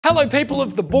Hello people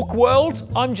of the book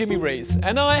world, I'm Jimmy Rees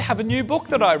and I have a new book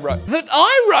that I wrote. That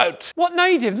I wrote? What? No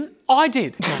you didn't. I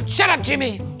did. Shut up,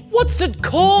 Jimmy. What's it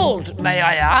called, may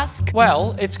I ask?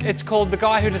 Well, it's called The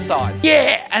Guy Who Decides.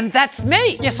 Yeah, and that's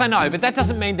me. Yes, I know, but that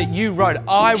doesn't mean that you wrote it.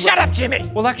 I wrote it. Shut up, Jimmy.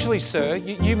 Well, actually, sir,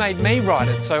 you made me write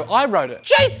it, so I wrote it.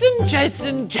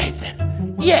 Jason.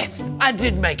 Yes, I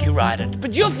did make you write it,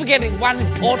 but you're forgetting one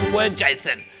important word,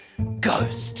 Jason.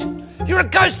 Ghost. You're a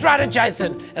ghost writer,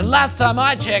 Jason, and last time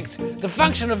I checked, the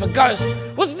function of a ghost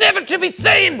was never to be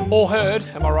seen. Or heard,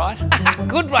 am I right?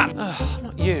 Good one.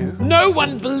 Not you. No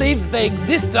one believes they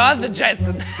exist either,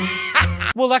 Jason.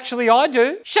 Well, actually, I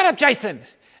do. Shut up, Jason.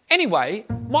 Anyway,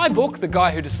 my book, The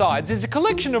Guy Who Decides, is a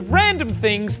collection of random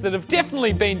things that have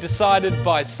definitely been decided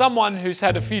by someone who's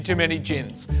had a few too many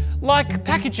gins. Like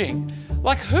packaging.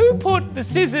 Like who put the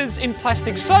scissors in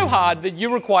plastic so hard that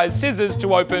you require scissors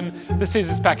to open the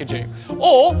scissors packaging?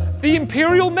 Or the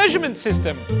imperial measurement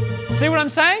system. See what I'm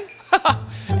saying?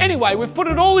 Anyway, we've put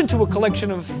it all into a collection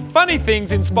of funny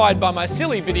things inspired by my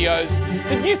silly videos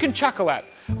that you can chuckle at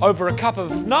over a cup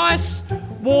of nice,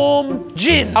 warm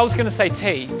gin. I was going to say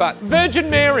tea, but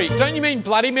Virgin Mary. Don't you mean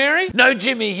Bloody Mary? No,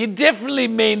 Jimmy, he definitely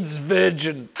means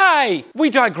virgin. Hey, we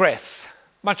digress,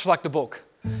 much like the book.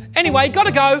 Anyway,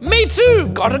 gotta go. Me too,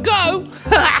 gotta go.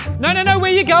 No,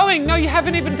 where you going? No, you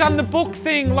haven't even done the book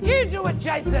thing. You do it,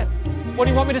 Jason. What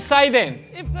do you want me to say then?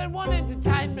 If they want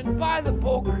entertainment, buy the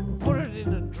book, put it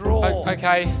in a drawer.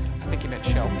 Okay, I think you meant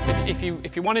shelf. If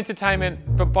you want entertainment,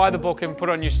 but buy the book and put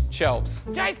it on your shelves.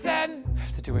 Jason! I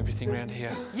have to do everything around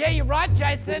here. Yeah, you're right,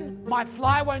 Jason. My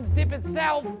fly won't zip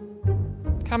itself.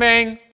 Coming.